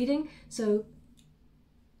for your reading. So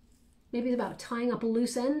maybe it's about tying up a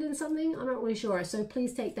loose end in something. I'm not really sure. So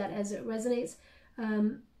please take that as it resonates.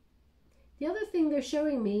 The other thing they're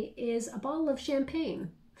showing me is a bottle of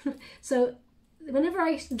champagne. So whenever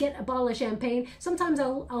I get a bottle of champagne, sometimes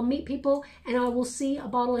I'll meet people and I will see a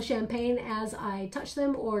bottle of champagne as I touch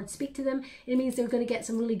them or speak to them. It means they're going to get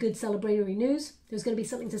some really good celebratory news. There's going to be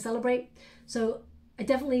something to celebrate. So I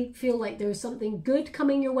definitely feel like there's something good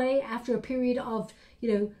coming your way after a period of,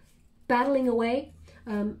 you know, battling away.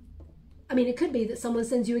 I mean, it could be that someone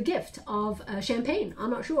sends you a gift of champagne. I'm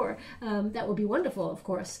not sure. That would be wonderful, of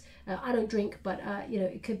course. I don't drink, but, you know,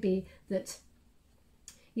 it could be that,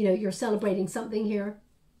 you know, you're celebrating something here.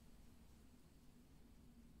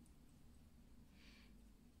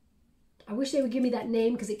 I wish they would give me that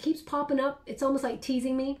name because it keeps popping up. It's almost like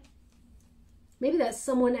teasing me. Maybe that's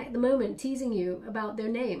someone at the moment teasing you about their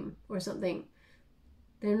name or something.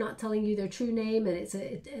 They're not telling you their true name, and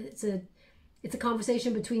it's a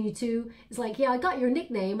conversation between you two. It's like, yeah, I got your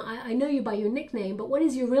nickname. I know you by your nickname, but what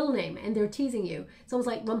is your real name? And they're teasing you. It's almost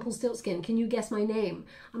like Rumpelstiltskin. Can you guess my name?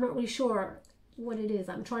 I'm not really sure what it is.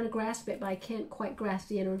 I'm trying to grasp it, but I can't quite grasp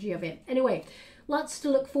the energy of it. Anyway, lots to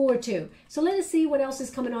look forward to. So let us see what else is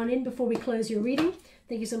coming on in before we close your reading.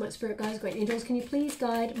 Thank you so much, Spirit Guides, Great Angels. Can you please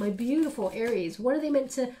guide my beautiful Aries? What are they meant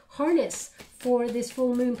to harness for this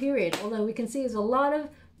full moon period? Although we can see there's a lot of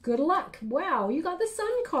good luck. Wow, you got the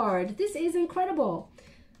Sun card. This is incredible.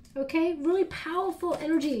 Okay, really powerful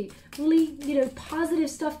energy. Really, you know, positive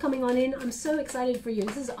stuff coming on in. I'm so excited for you.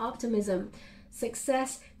 This is optimism.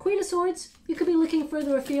 Success. Queen of Swords, you could be looking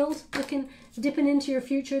further afield, dipping into your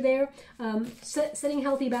future there, setting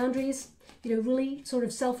healthy boundaries, you know, really sort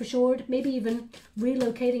of self-assured, maybe even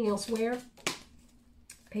relocating elsewhere.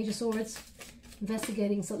 Page of Swords,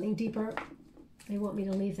 investigating something deeper. They want me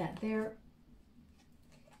to leave that there.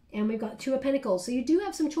 And we've got Two of Pentacles. So you do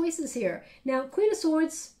have some choices here. Now, Queen of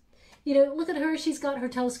Swords, you know, look at her. She's got her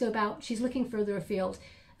telescope out. She's looking further afield.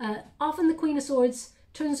 Often the Queen of Swords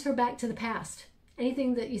turns her back to the past.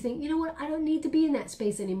 Anything that you think, you know what, I don't need to be in that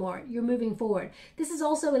space anymore. You're moving forward. This is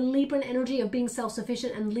also a Libran energy of being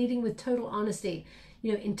self-sufficient and leading with total honesty.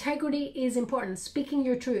 You know, integrity is important, speaking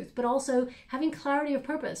your truth, but also having clarity of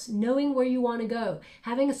purpose, knowing where you want to go,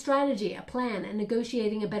 having a strategy, a plan, and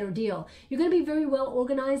negotiating a better deal. You're going to be very well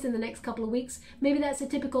organized in the next couple of weeks. Maybe that's a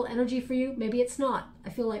typical energy for you. Maybe it's not. I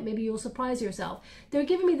feel like maybe you'll surprise yourself. They're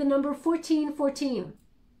giving me the number 1414.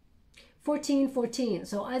 1414.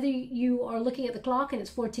 So either you are looking at the clock and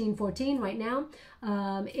it's 1414 right now.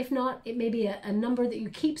 If not, it may be a number that you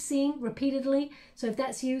keep seeing repeatedly. So if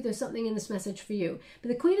that's you, there's something in this message for you. But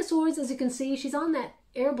the Queen of Swords, as you can see, she's on that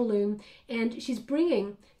air balloon and she's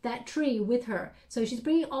bringing that tree with her. So she's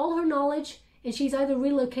bringing all her knowledge, and she's either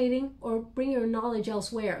relocating or bringing her knowledge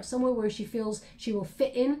elsewhere, somewhere where she feels she will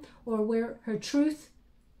fit in, or where her truth,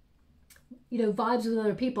 you know, vibes with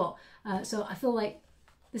other people. So I feel like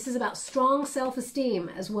this is about strong self-esteem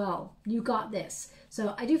as well. You got this.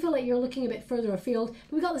 So I do feel like you're looking a bit further afield.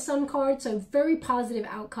 We got the Sun card, so very positive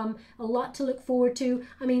outcome, a lot to look forward to.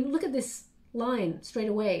 I mean, look at this line straight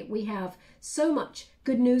away. We have so much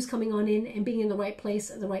good news coming on in and being in the right place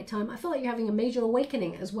at the right time. I feel like you're having a major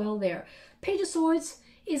awakening as well there. Page of Swords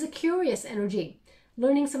is a curious energy.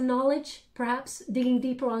 Learning some knowledge, perhaps digging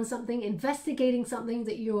deeper on something, investigating something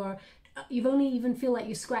that you've only even feel like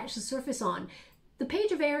you scratched the surface on. The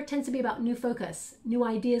Page of Air tends to be about new focus, new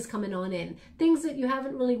ideas coming on in, things that you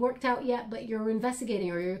haven't really worked out yet, but you're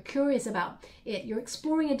investigating or you're curious about it. You're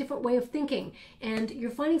exploring a different way of thinking, and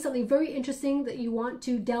you're finding something very interesting that you want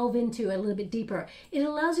to delve into a little bit deeper. It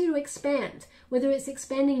allows you to expand, whether it's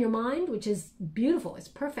expanding your mind, which is beautiful, it's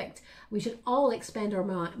perfect. We should all expand our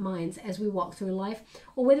minds as we walk through life,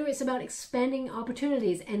 or whether it's about expanding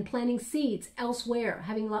opportunities and planting seeds elsewhere,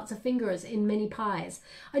 having lots of fingers in many pies.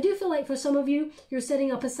 I do feel like for some of you, you're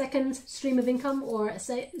setting up a second stream of income or a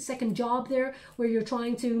second job there, where you're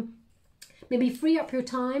trying to maybe free up your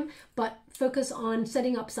time, but focus on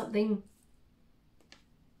setting up something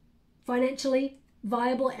financially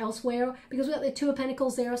viable elsewhere, because we've got the Two of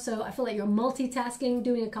Pentacles there. So I feel like you're multitasking,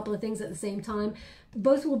 doing a couple of things at the same time.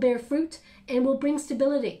 Both will bear fruit and will bring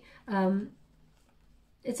stability.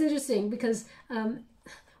 It's interesting because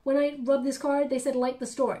when I rubbed this card, they said like the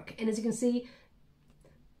stork, and as you can see,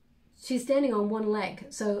 she's standing on one leg.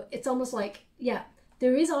 So it's almost like, yeah,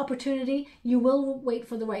 there is opportunity. You will wait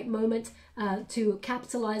for the right moment to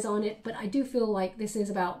capitalize on it. But I do feel like this is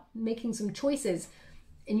about making some choices,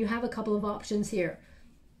 and you have a couple of options here.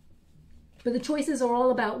 But the choices are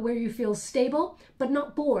all about where you feel stable, but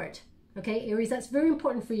not bored. Okay, Aries, that's very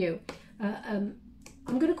important for you. I'm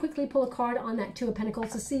going to quickly pull a card on that Two of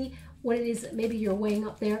Pentacles to see what it is that maybe you're weighing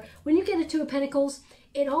up there. When you get a Two of Pentacles,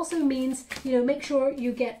 it also means, you know, make sure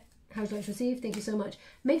you get, how would you like to receive? Thank you so much.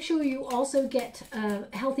 Make sure you also get a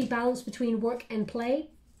healthy balance between work and play.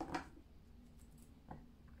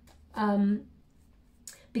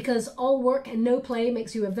 Because all work and no play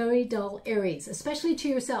makes you a very dull Aries, especially to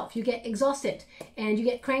yourself. You get exhausted and you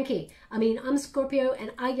get cranky. I mean, I'm Scorpio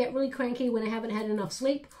and I get really cranky when I haven't had enough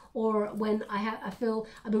sleep, or when I feel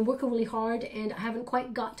I've been working really hard and I haven't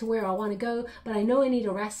quite got to where I want to go, but I know I need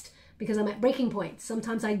a rest because I'm at breaking point.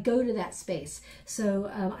 Sometimes I go to that space. So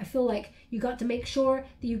I feel like you got to make sure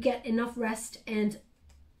that you get enough rest and,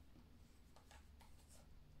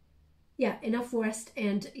 yeah, enough rest,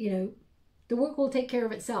 and, you know, the work will take care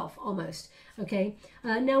of itself almost. Okay.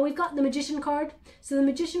 Now we've got the Magician card. So the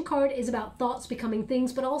Magician card is about thoughts becoming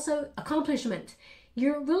things, but also accomplishment.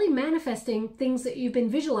 You're really manifesting things that you've been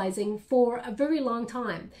visualizing for a very long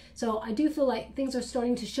time. So I do feel like things are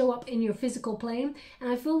starting to show up in your physical plane. And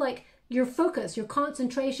I feel like your focus, your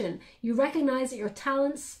concentration, you recognize that your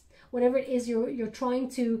talents, whatever it is you're trying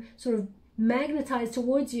to sort of magnetize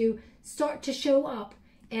towards you, start to show up.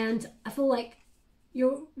 And I feel like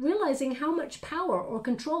you're realizing how much power or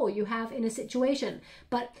control you have in a situation.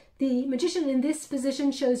 But the Magician in this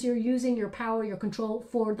position shows you're using your power, your control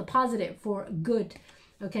for the positive, for good.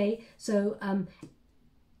 Okay, so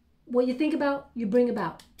what you think about, you bring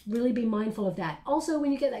about. Really be mindful of that. Also,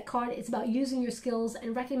 when you get that card, it's about using your skills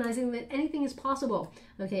and recognizing that anything is possible.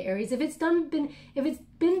 Okay, Aries, if it's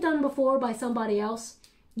been done before by somebody else,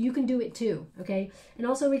 you can do it too. Okay, and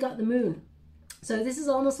also we got the Moon. So this is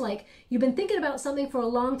almost like you've been thinking about something for a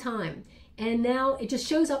long time, and now it just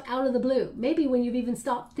shows up out of the blue. Maybe when you've even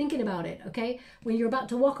stopped thinking about it, okay? When you're about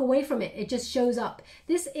to walk away from it, it just shows up.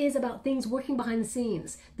 This is about things working behind the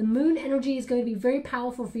scenes. The Moon energy is going to be very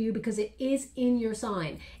powerful for you because it is in your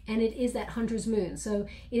sign, and it is that Hunter's Moon. So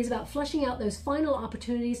it is about flushing out those final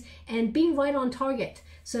opportunities and being right on target.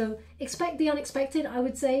 So expect the unexpected, I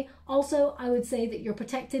would say. Also, I would say that you're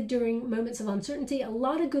protected during moments of uncertainty. A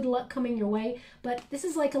lot of good luck coming your way, but this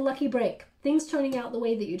is like a lucky break. Things turning out the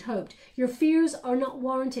way that you'd hoped. Your fears are not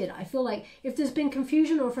warranted. I feel like if there's been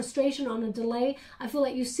confusion or frustration on a delay, I feel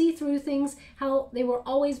like you see through things how they were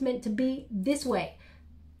always meant to be this way.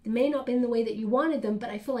 They may not have been the way that you wanted them, but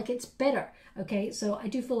I feel like it's better. Okay, so I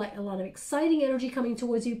do feel like a lot of exciting energy coming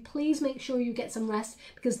towards you. Please make sure you get some rest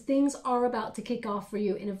because things are about to kick off for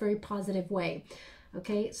you in a very positive way.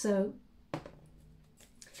 Okay, so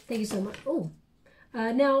thank you so much. Oh,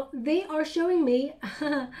 now they are showing me,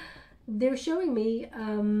 they're showing me,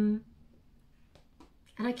 and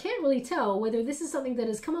I can't really tell whether this is something that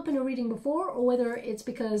has come up in a reading before or whether it's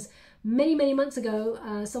because many, many months ago,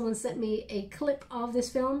 someone sent me a clip of this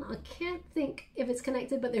film. I can't think if it's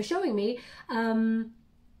connected, but they're showing me a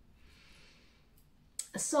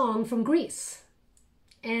song from Greece.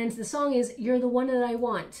 And the song is, "You're the one that I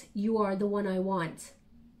want. You are the one I want."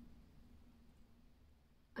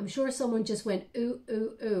 I'm sure someone just went, ooh,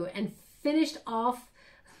 ooh, ooh, and finished off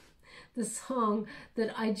the song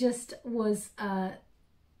that I just was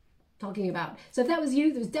talking about. So if that was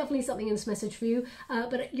you, there's definitely something in this message for you,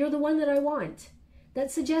 but you're the one that I want. That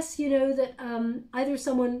suggests, you know, that either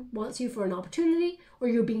someone wants you for an opportunity, or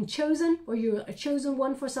you're being chosen, or you're a chosen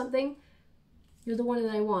one for something. You're the one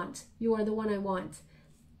that I want. You are the one I want.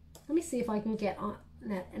 Let me see if I can get on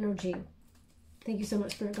that energy. Thank you so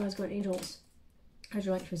much, Spirit Guides, Guardian Angels. How'd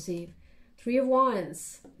you like to receive? Three of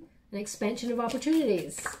Wands, an expansion of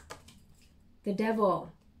opportunities. The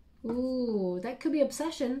Devil. Ooh, that could be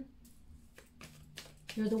obsession.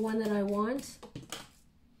 You're the one that I want.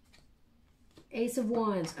 Ace of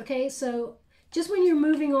Wands. Okay, so just when you're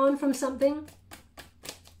moving on from something,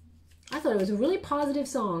 I thought it was a really positive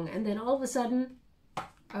song, and then all of a sudden,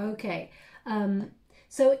 okay.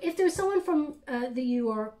 So if there's someone from that you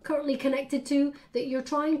are currently connected to, that you're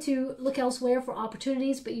trying to look elsewhere for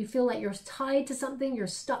opportunities, but you feel like you're tied to something, you're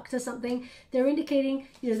stuck to something, they're indicating,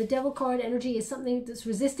 you know, the Devil card energy is something that's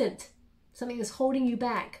resistant, something that's holding you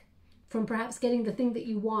back from perhaps getting the thing that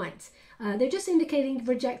you want. They're just indicating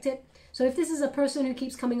reject it. So if this is a person who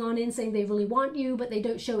keeps coming on in saying they really want you, but they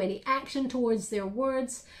don't show any action towards their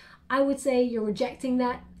words, I would say you're rejecting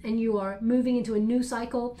that and you are moving into a new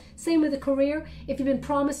cycle. Same with a career. If you've been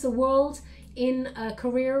promised the world in a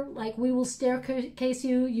career, like we will staircase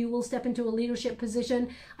you, you will step into a leadership position,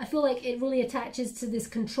 I feel like it really attaches to this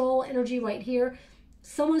control energy right here.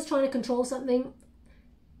 Someone's trying to control something.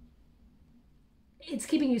 It's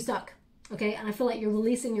keeping you stuck, okay? And I feel like you're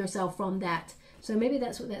releasing yourself from that. So maybe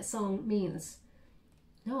that's what that song means.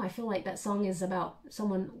 No, I feel like that song is about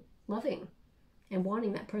someone loving and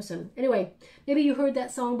wanting that person. Anyway, maybe you heard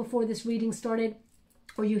that song before this reading started,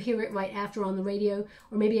 or you hear it right after on the radio,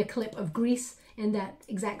 or maybe a clip of Grease and that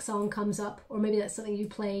exact song comes up, or maybe that's something you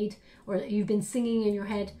played or you've been singing in your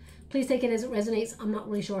head. Please take it as it resonates. I'm not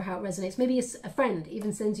really sure how it resonates. Maybe a friend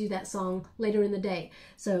even sends you that song later in the day.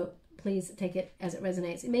 So please take it as it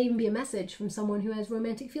resonates. It may even be a message from someone who has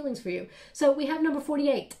romantic feelings for you. So we have number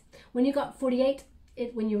 48. When you got 48,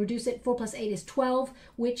 when you reduce it, 4 plus 8 is 12,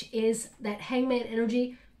 which is that hangman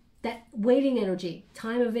energy, that waiting energy,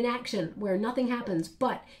 time of inaction where nothing happens,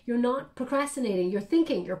 but you're not procrastinating, you're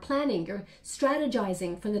thinking, you're planning, you're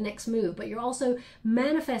strategizing for the next move, but you're also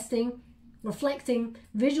manifesting, reflecting,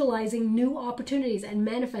 visualizing new opportunities and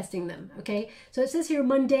manifesting them, okay? So it says here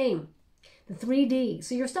mundane, the 3D.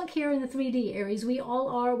 So you're stuck here in the 3D, Aries. We all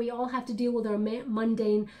are. We all have to deal with our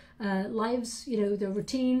mundane lives, you know, the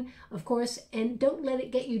routine, of course, and don't let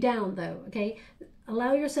it get you down though, okay?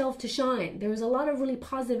 Allow yourself to shine. There is a lot of really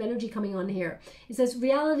positive energy coming on here. It says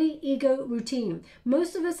reality, ego, routine.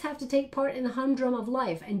 Most of us have to take part in the humdrum of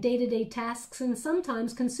life and day-to-day tasks and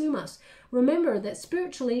sometimes consume us. Remember that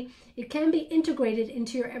spiritually, it can be integrated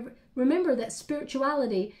into your Remember that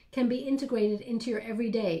spirituality can be integrated into your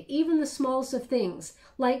everyday, even the smallest of things,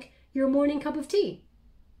 like your morning cup of tea.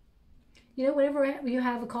 You know, whenever you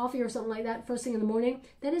have a coffee or something like that first thing in the morning,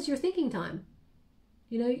 that is your thinking time.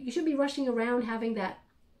 You know, you should be rushing around having that.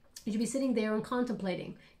 You should be sitting there and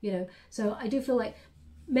contemplating, you know. So I do feel like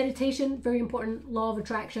meditation, very important, law of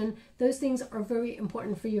attraction. Those things are very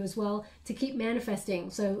important for you as well to keep manifesting.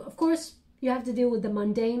 So, of course, you have to deal with the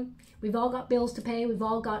mundane. We've all got bills to pay. We've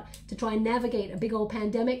all got to try and navigate a big old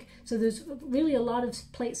pandemic. So there's really a lot of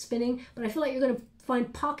plates spinning. But I feel like you're going to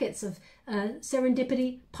find pockets of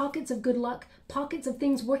serendipity, pockets of good luck, pockets of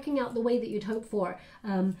things working out the way that you'd hope for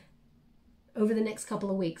over the next couple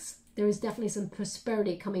of weeks. there is definitely some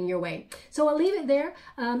prosperity coming your way. So I'll leave it there.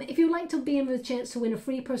 If you'd like to be in with a chance to win a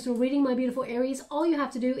free personal reading, my beautiful Aries, all you have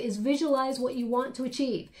to do is visualize what you want to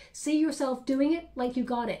achieve. See yourself doing it like you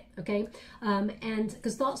got it, okay? And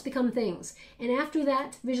because thoughts become things. And after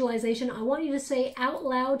that visualization, I want you to say out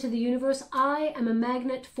loud to the universe, I am a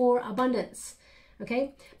magnet for abundance.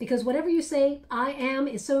 Okay, because whatever you say, I am,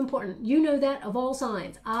 is so important. You know that of all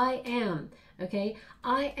signs. I am. Okay,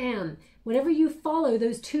 I am. Whatever you follow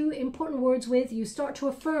those two important words with, you start to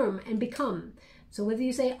affirm and become. So whether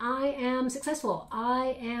you say, I am successful,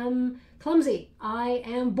 I am clumsy, I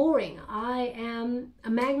am boring, I am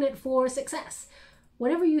a magnet for success.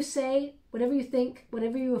 Whatever you say, whatever you think,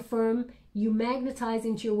 whatever you affirm, you magnetize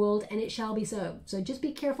into your world, and it shall be so. So just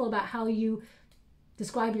be careful about how you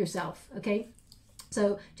describe yourself, okay?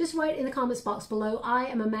 So just write in the comments box below, I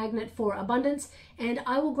am a magnet for abundance, and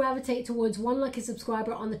I will gravitate towards one lucky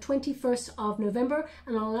subscriber on the 21st of November,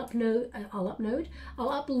 and I'll upload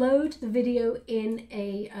the video in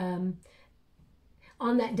a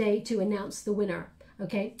on that day to announce the winner.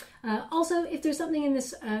 Okay. Also, if there's something in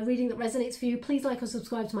this reading that resonates for you, please like or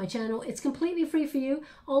subscribe to my channel. It's completely free for you.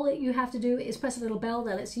 All that you have to do is press a little bell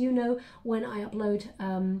that lets you know when I upload.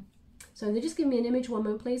 So they just give me an image, one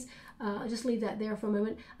moment please. I'll just leave that there for a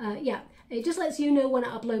moment. Yeah, it just lets you know when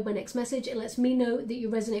I upload my next message. It lets me know that you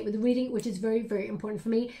resonate with the reading, which is very, very important for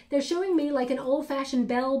me. They're showing me like an old-fashioned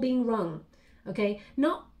bell being rung. Okay,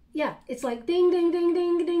 not, yeah, it's like ding, ding, ding,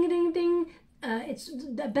 ding, ding, ding, ding.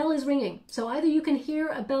 The bell is ringing. So either you can hear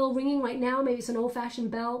a bell ringing right now, maybe it's an old-fashioned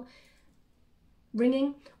bell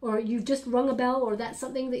ringing, or you've just rung a bell, or that's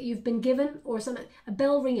something that you've been given, or something, a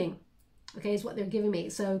bell ringing. Okay, is what they're giving me.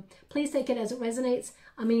 So please take it as it resonates.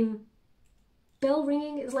 I mean, bell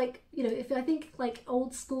ringing is like, you know, if I think like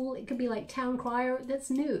old school, it could be like town crier. That's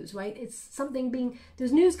news, right? It's something being,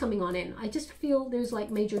 there's news coming on in. I just feel there's like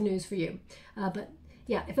major news for you. But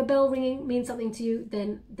yeah, if a bell ringing means something to you,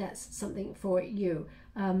 then that's something for you.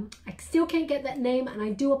 I still can't get that name, and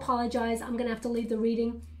I do apologize. I'm going to have to leave the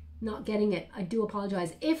reading not getting it. I do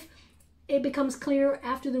apologize. If it becomes clear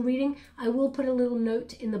after the reading, I will put a little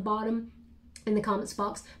note in the bottom in the comments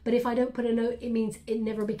box, but if I don't put a note, it means it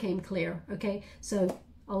never became clear. Okay, so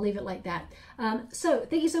I'll leave it like that. So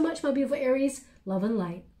thank you so much, my beautiful Aries. Love and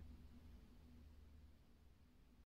light.